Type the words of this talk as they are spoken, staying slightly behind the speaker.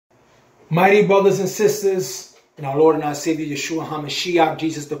Mighty brothers and sisters in our Lord and our Savior, Yeshua HaMashiach,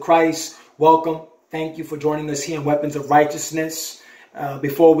 Jesus the Christ, welcome. Thank you for joining us here in Weapons of Righteousness.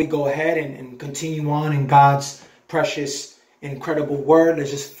 Before we go ahead and continue on in God's precious, incredible word,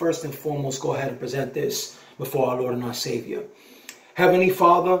 let's just first and foremost go ahead and present this before our Lord and our Savior. Heavenly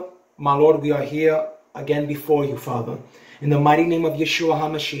Father, my Lord, we are here again before you, Father. In the mighty name of Yeshua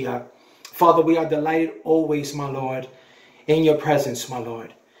HaMashiach, Father, we are delighted always, my Lord, in your presence, my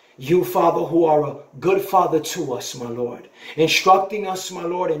Lord. You, Father, who are a good Father to us, my Lord, instructing us, my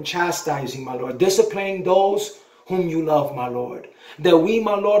Lord, and chastising, my Lord, disciplining those whom you love, my Lord, that we,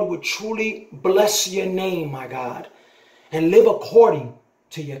 my Lord, would truly bless your name, my God, and live according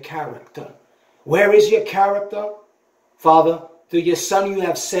to your character. Where is your character? Father, through your Son you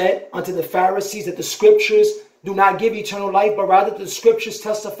have said unto the Pharisees that the Scriptures do not give eternal life, but rather the Scriptures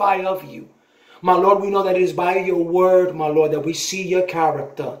testify of you. My Lord, we know that it is by your word, my Lord, that we see your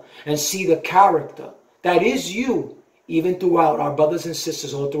character and see the character that is you, even throughout our brothers and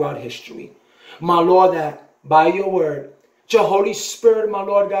sisters all throughout history. My Lord, that by your word, your Holy Spirit, my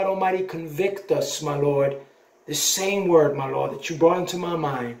Lord God Almighty, convict us, my Lord, the same word, my Lord, that you brought into my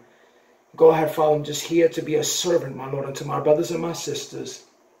mind. Go ahead, Father, I'm just here to be a servant, my Lord, unto my brothers and my sisters,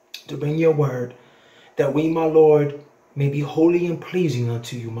 to bring your word, that we, my Lord, may be holy and pleasing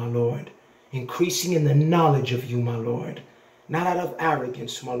unto you, my Lord, increasing in the knowledge of you, my Lord, not out of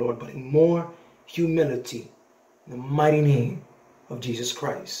arrogance, my Lord, but in more humility, in the mighty name of Jesus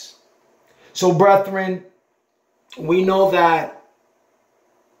Christ. So, brethren, we know that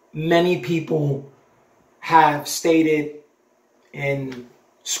many people have stated in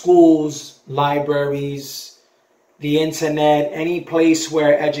schools, libraries, the internet, any place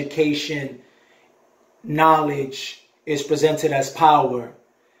where education, knowledge is presented as power.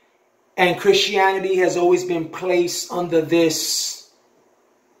 And Christianity has always been placed under this,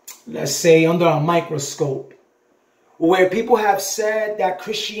 let's say, under a microscope, where people have said that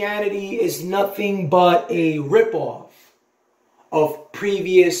Christianity is nothing but a ripoff of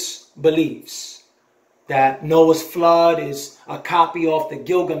previous beliefs, that Noah's flood is a copy of the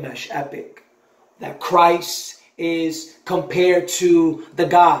Gilgamesh epic, that Christ is compared to the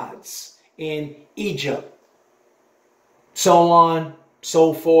gods in Egypt, so on,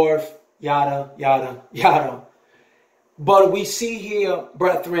 so forth, yada, yada, yada. But we see here,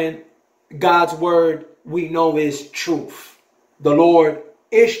 brethren, God's word we know is truth. The Lord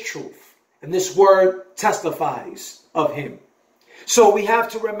is truth. And this word testifies of him. So we have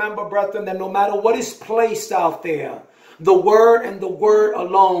to remember, brethren, that no matter what is placed out there, the word and the word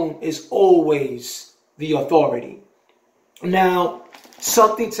alone is always the authority. Now,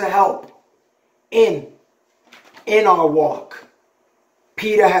 something to help in our walk.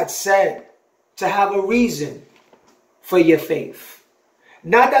 Peter had said to have a reason for your faith.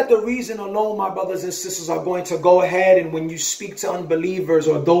 Not that the reason alone, my brothers and sisters, are going to go ahead and when you speak to unbelievers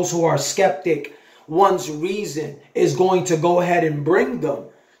or those who are skeptic, one's reason is going to go ahead and bring them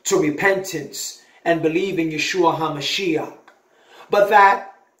to repentance and believe in Yeshua HaMashiach. But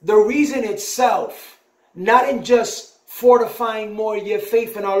that the reason itself, not in just fortifying more your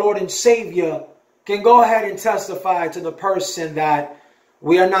faith in our Lord and Savior, can go ahead and testify to the person that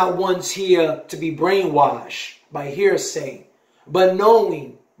we are not ones here to be brainwashed by hearsay, but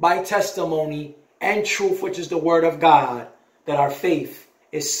knowing by testimony and truth, which is the word of God, that our faith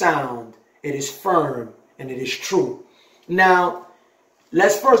is sound, it is firm, and it is true. Now,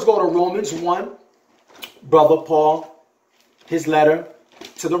 let's first go to Romans 1. Brother Paul, his letter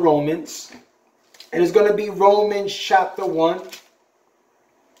to the Romans. And it's going to be Romans chapter 1.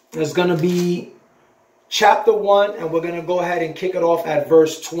 It's going to be chapter 1, and we're going to go ahead and kick it off at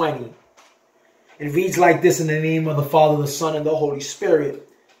verse 20. It reads like this: in the name of the Father, the Son, and the Holy Spirit.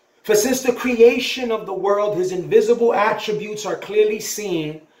 For since the creation of the world, his invisible attributes are clearly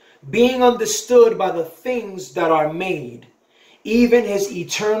seen, being understood by the things that are made, even his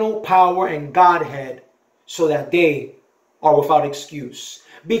eternal power and Godhead, so that they are without excuse.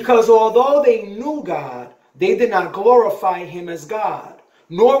 Because although they knew God, they did not glorify him as God,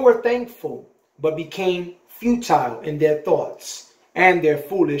 nor were thankful, but became futile in their thoughts, and their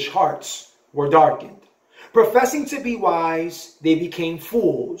foolish hearts were darkened. Professing to be wise, they became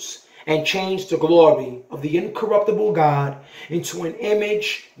fools, and changed the glory of the incorruptible God into an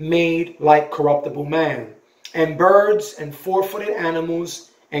image made like corruptible man, and birds, and four-footed animals,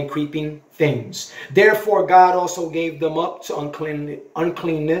 and creeping things. Therefore God also gave them up to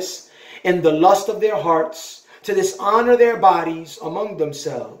uncleanness in the lust of their hearts, to dishonor their bodies among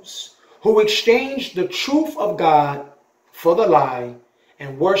themselves, who exchanged the truth of God for the lie,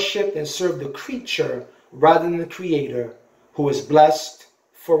 and worshipped and served the creature rather than the Creator, who is blessed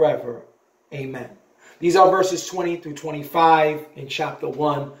forever. Amen. These are verses 20 through 25 in chapter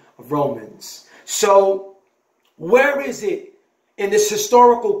 1 of Romans. So, where is it in this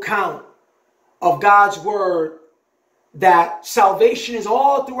historical count of God's word that salvation is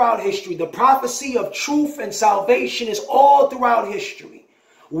all throughout history? The prophecy of truth and salvation is all throughout history.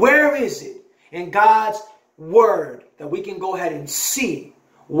 Where is it in God's word that we can go ahead and see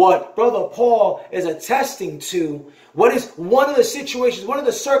what Brother Paul is attesting to? What is one of the situations, one of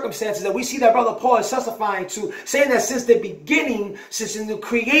the circumstances that we see that Brother Paul is testifying to, saying that since the beginning, since in the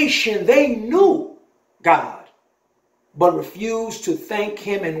creation, they knew God, but refused to thank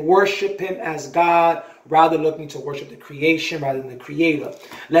him and worship him as God, rather looking to worship the creation rather than the creator.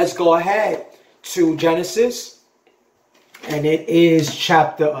 Let's go ahead to Genesis, and it is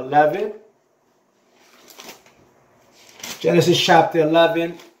chapter 11. Genesis chapter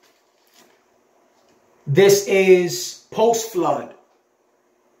 11. This is post-flood.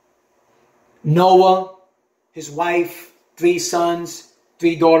 Noah, his wife, 3 sons,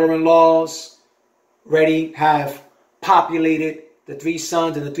 3 daughter-in-laws, have populated. The 3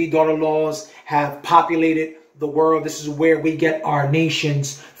 sons and the 3 daughter-in-laws have populated the world. This is where we get our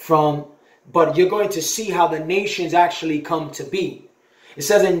nations from. But you're going to see how the nations actually come to be. It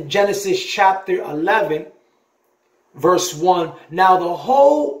says in Genesis chapter 11, verse 1, now the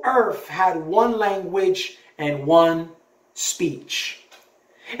whole earth had one language and one speech.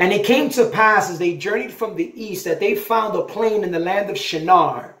 And it came to pass as they journeyed from the east that they found a plain in the land of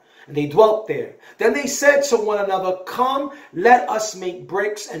Shinar, and they dwelt there. Then they said to one another, come, let us make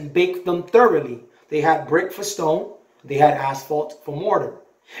bricks and bake them thoroughly. They had brick for stone, they had asphalt for mortar.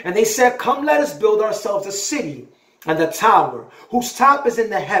 And they said, come, let us build ourselves a city and a tower, whose top is in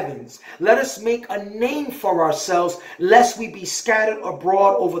the heavens. Let us make a name for ourselves, lest we be scattered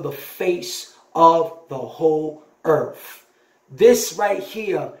abroad over the face of the whole earth. This right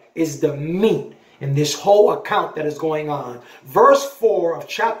here is the meat in this whole account that is going on. Verse 4 of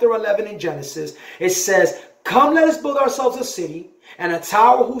chapter 11 in Genesis, it says, come, let us build ourselves a city and a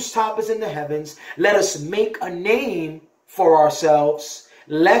tower whose top is in the heavens. Let us make a name for ourselves,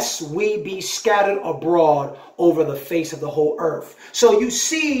 lest we be scattered abroad over the face of the whole earth. So you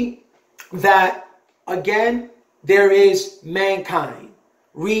see that, again, there is mankind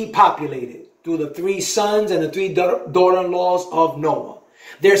repopulated through the 3 sons and the 3 daughter-in-laws of Noah.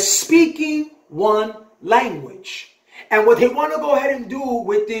 They're speaking one language. And what they want to go ahead and do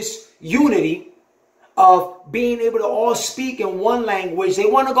with this unity of being able to all speak in one language, they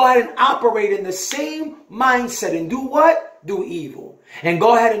want to go ahead and operate in the same mindset and do what? Do evil. And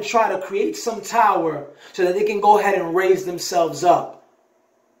go ahead and try to create some tower so that they can go ahead and raise themselves up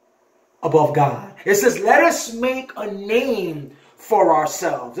above God. It says, let us make a name for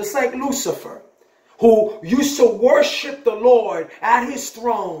ourselves. It's like Lucifer, who used to worship the Lord at his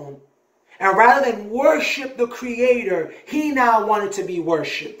throne. And rather than worship the Creator, he now wanted to be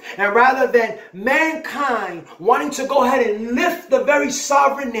worshipped. And rather than mankind wanting to go ahead and lift the very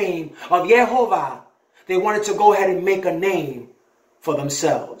sovereign name of Jehovah, they wanted to go ahead and make a name for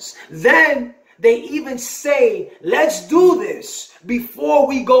themselves. Then they even say, let's do this before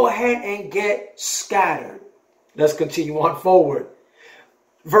we go ahead and get scattered. Let's continue on forward.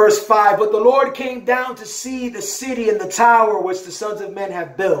 Verse 5, but the Lord came down to see the city and the tower which the sons of men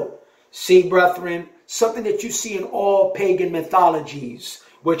have built. See, brethren, something that you see in all pagan mythologies,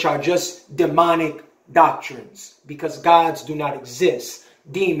 which are just demonic doctrines, because gods do not exist.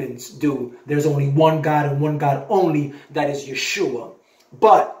 Demons do. There's only one God and one God only, that is Yeshua.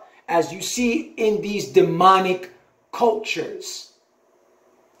 But as you see in these demonic cultures,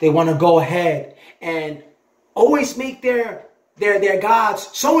 they want to go ahead and always make their gods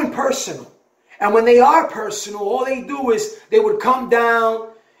so impersonal. And when they are personal, all they do is they would come down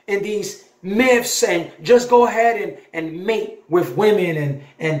in these myths and just go ahead and mate with women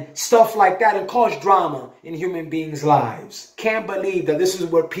and stuff like that and cause drama in human beings' lives. Can't believe that this is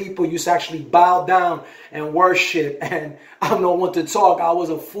what people used to actually bow down and worship. And I don't know what to talk. I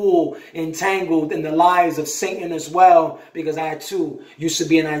was a fool entangled in the lies of Satan as well, because I too used to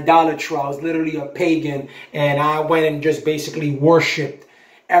be an idolater. I was literally a pagan, and I went and just basically worshipped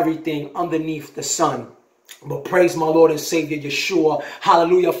everything underneath the sun. But praise my Lord and Savior Yeshua,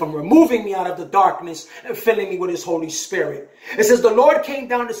 hallelujah, from removing me out of the darkness and filling me with his Holy Spirit. It says, the Lord came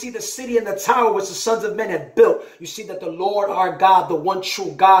down to see the city and the tower which the sons of men had built. You see that the Lord our God, the one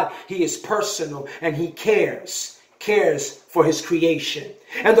true God, he is personal and he cares for his creation.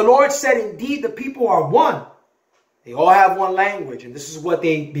 And the Lord said, indeed, the people are one. They all have one language, and this is what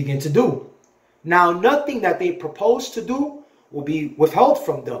they begin to do. Now, nothing that they propose to do will be withheld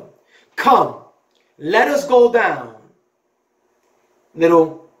from them. Come, let us go down.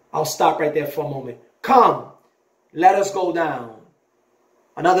 Little I'll stop right there for a moment. Come, let us go down.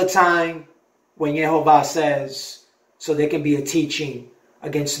 Another time when Yehovah says, so there can be a teaching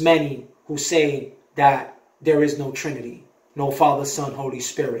against many who say that there is no Trinity, no Father, Son, Holy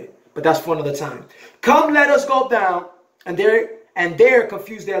Spirit. But that's for another time. Come, let us go down, and there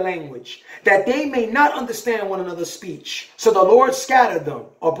confuse their language, that they may not understand one another's speech. So the Lord scattered them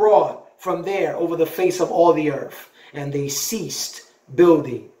abroad from there over the face of all the earth, and they ceased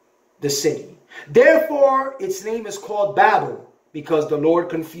building the city. Therefore, its name is called Babel, because the Lord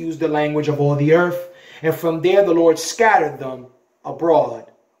confused the language of all the earth. And from there the Lord scattered them abroad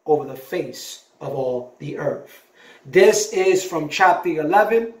over the face of all the earth. This is from chapter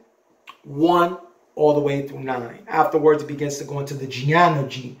 11, 1 all the way through 9. Afterwards, it begins to go into the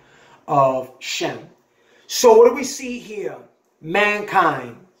genealogy of Shem. So what do we see here?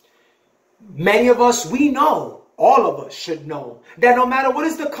 Mankind. Many of us, we know, all of us should know, that no matter what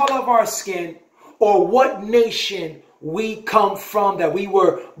is the color of our skin or what nation we come from, that we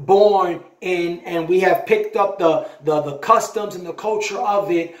were born in, and we have picked up the customs and the culture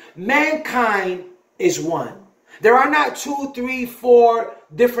of it, mankind is one. There are not 2, 3, 4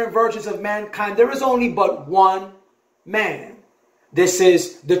 different versions of mankind. There is only but one man. This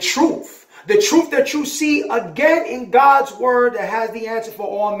is the truth. The truth that you see again in God's word that has the answer for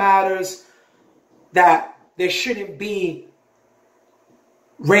all matters, that there shouldn't be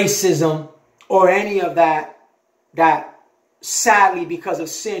racism or any of that sadly because of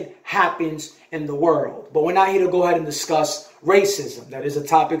sin happens in the world. But we're not here to go ahead and discuss racism. That is a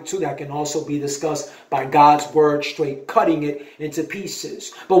topic too that can also be discussed by God's word, straight cutting it into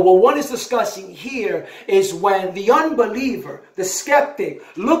pieces. But what one is discussing here is when the unbeliever, the skeptic,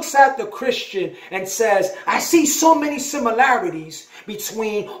 looks at the Christian and says, I see so many similarities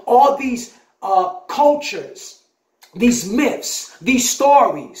between all these cultures, these myths, these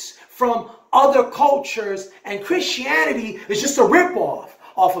stories from other cultures, and Christianity is just a ripoff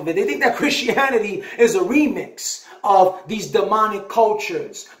off of it. They think that Christianity is a remix of these demonic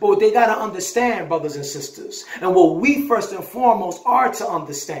cultures. But what they got to understand, brothers and sisters, and what we first and foremost are to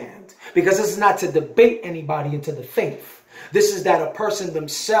understand, because this is not to debate anybody into the faith. This is that a person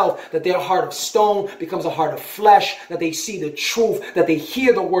themselves, that their heart of stone becomes a heart of flesh, that they see the truth, that they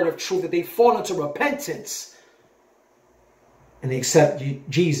hear the word of truth, that they fall into repentance, and they accept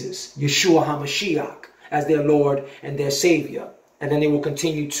Jesus, Yeshua HaMashiach, as their Lord and their Savior. And then they will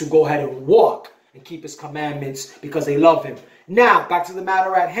continue to go ahead and walk and keep his commandments because they love him. Now, back to the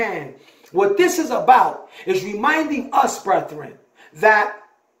matter at hand. What this is about is reminding us, brethren, that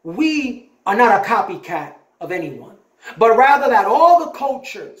we are not a copycat of anyone, but rather that all the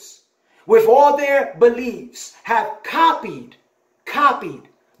cultures, with all their beliefs, have copied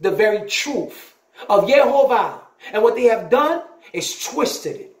the very truth of Yehovah. And what they have done is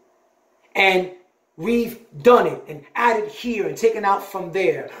twisted it and redone it and added here and taken out from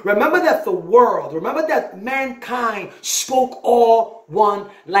there. Remember that remember that mankind spoke all one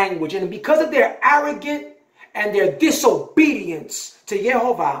language. And because of their arrogance and their disobedience to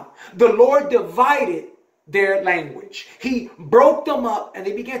Yehovah, the Lord divided their language. He broke them up and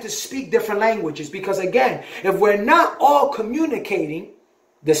they began to speak different languages. Because again, if we're not all communicating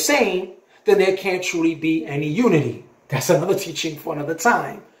the same, then there can't truly be any unity. That's another teaching for another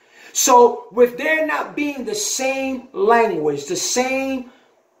time. So with there not being the same language, the same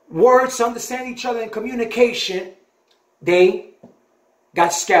words to understand each other in communication, they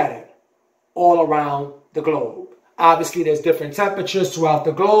got scattered all around the globe. Obviously, there's different temperatures throughout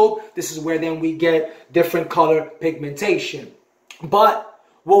the globe. This is where then we get different color pigmentation. But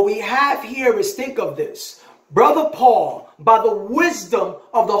what we have here is, think of this. Brother Paul, by the wisdom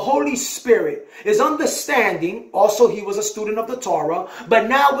of the Holy Spirit, is understanding. Also, he was a student of the Torah. But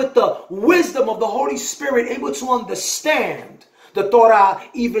now with the wisdom of the Holy Spirit, able to understand the Torah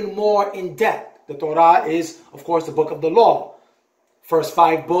even more in depth. The Torah is, of course, the book of the law. First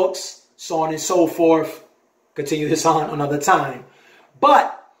 5 books, so on and so forth. Continue this on another time.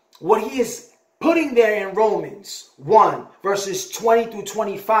 But what he is putting there in Romans 1, verses 20 through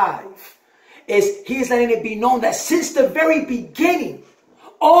 25, is he is letting it be known that since the very beginning,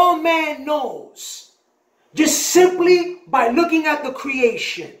 all man knows, just simply by looking at the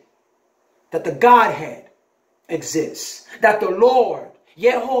creation, that the Godhead exists, that the Lord,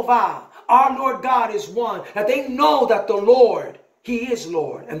 Yehovah, our Lord God is one, that they know that the Lord, he is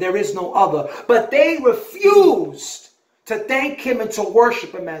Lord and there is no other. But they refused to thank him and to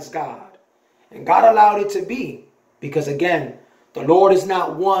worship him as God. And God allowed it to be because, again, the Lord is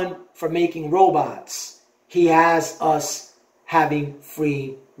not one for making robots. He has us having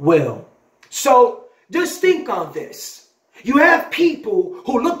free will. So just think on this. You have people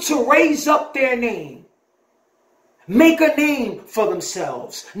who look to raise up their name, make a name for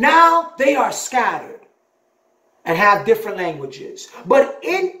themselves. Now they are scattered and have different languages. But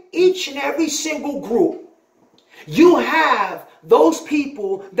in each and every single group, you have those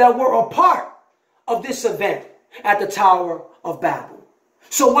people that were a part of this event at the Tower of Babel.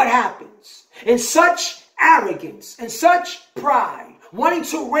 So what happens? In such arrogance and such pride, wanting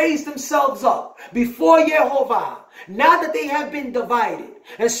to raise themselves up before Jehovah, now that they have been divided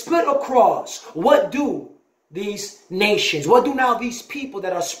and split across, what do these nations, what do now these people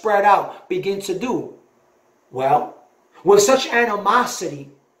that are spread out begin to do? Well, with such animosity,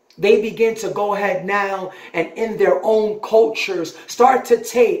 they begin to go ahead now and in their own cultures start to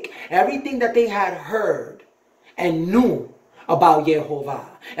take everything that they had heard and knew about Jehovah.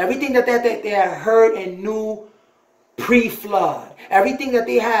 Everything that they had heard and knew pre-flood. Everything that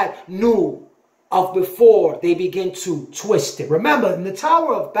they had knew of before, they begin to twist it. Remember, in the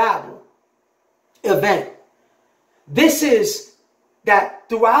Tower of Babel event, this is that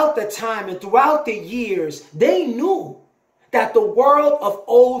throughout the time and throughout the years, they knew that the world of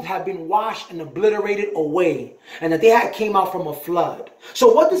old had been washed and obliterated away, and that they had came out from a flood.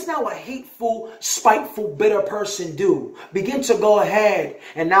 So what does now a hateful, spiteful, bitter person do? Begin to go ahead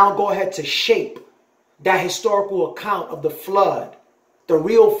and now go ahead to shape that historical account of the flood, the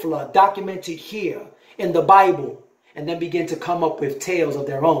real flood documented here in the Bible, and then begin to come up with tales of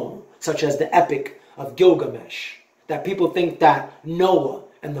their own, such as the Epic of Gilgamesh, that people think that Noah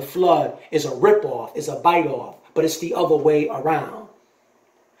and the flood is a ripoff, is a bite-off, but it's the other way around.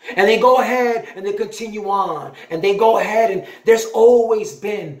 And they go ahead and they continue on. And they go ahead and there's always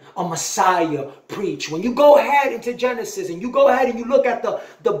been a Messiah preached. When you go ahead into Genesis and you go ahead and you look at the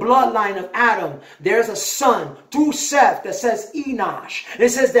bloodline of Adam, there's a son through Seth that says Enosh. And it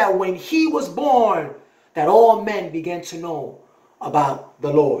says that when he was born, that all men began to know about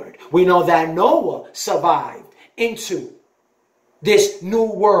the Lord. We know that Noah survived into this new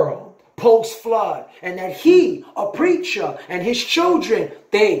world post-flood, and that he, a preacher, and his children,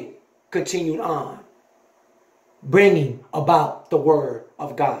 they continued on bringing about the word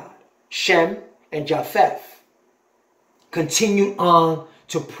of God. Shem and Japheth continued on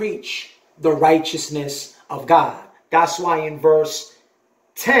to preach the righteousness of God. That's why in verse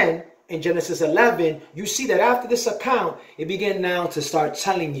 10 in Genesis 11, you see that after this account, it began now to start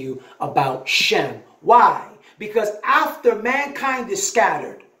telling you about Shem. Why? Because after mankind is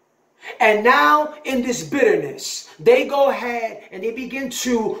scattered, and now in this bitterness, they go ahead and they begin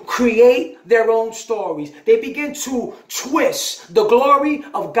to create their own stories. They begin to twist the glory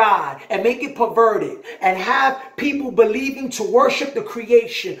of God and make it perverted and have people believing to worship the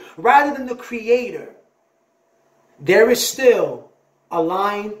creation rather than the creator. There is still a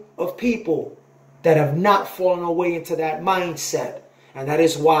line of people that have not fallen away into that mindset. And that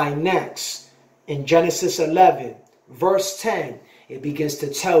is why next in Genesis 11, verse 10, it begins to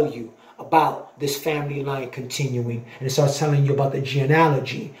tell you about this family line continuing. And it starts telling you about the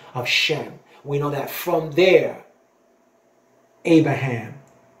genealogy of Shem. We know that from there, Abraham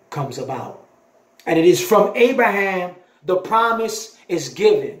comes about. And it is from Abraham the promise is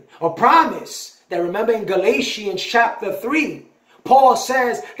given. A promise that, remember in Galatians chapter 3, Paul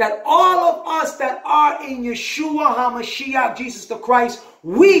says that all of us that are in Yeshua HaMashiach, Jesus the Christ,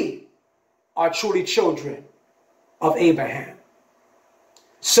 we are truly children of Abraham.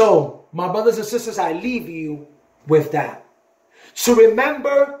 So, my brothers and sisters, I leave you with that. To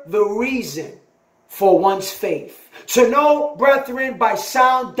remember the reason for one's faith. To know, brethren, by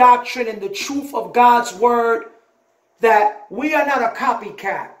sound doctrine and the truth of God's word, that we are not a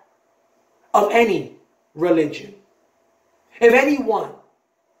copycat of any religion. If anyone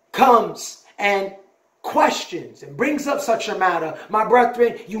comes and questions and brings up such a matter, my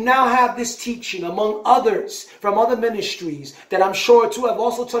brethren, you now have this teaching among others from other ministries that I'm sure too have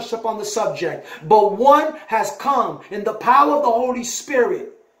also touched upon the subject. But one has come in the power of the Holy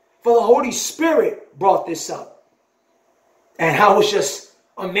Spirit, for the Holy Spirit brought this up. And I was just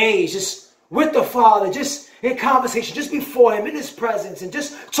amazed, just with the Father, just in conversation, just before him, in his presence, and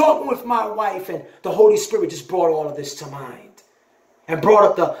just talking with my wife, and the Holy Spirit just brought all of this to mind. And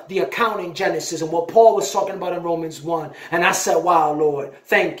brought up the account in Genesis and what Paul was talking about in Romans 1. And I said, wow, Lord,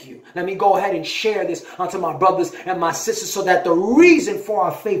 thank you. Let me go ahead and share this unto my brothers and my sisters so that the reason for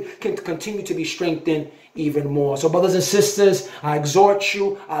our faith can continue to be strengthened even more. So brothers and sisters, I exhort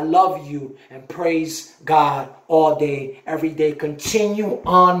you, I love you, and praise God all day, every day. Continue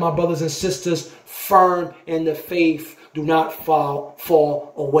on, my brothers and sisters, firm in the faith. Do not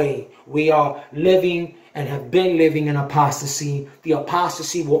fall away. We are living and have been living in apostasy. The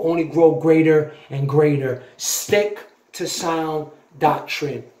apostasy will only grow greater and greater. Stick to sound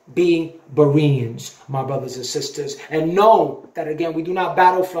doctrine, being Bereans, my brothers and sisters. And know that, again, we do not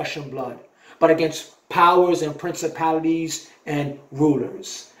battle flesh and blood, but against powers and principalities and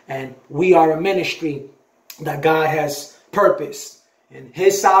rulers. And we are a ministry that God has purposed in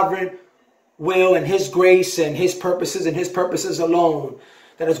his sovereign will and his grace and his purposes alone.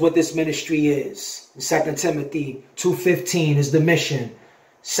 That is what this ministry is. 2 Timothy 2:15 is the mission.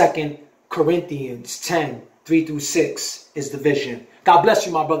 2 Corinthians 10:3-6 is the vision. God bless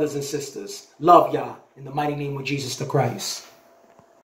you, my brothers and sisters. Love y'all in the mighty name of Jesus the Christ.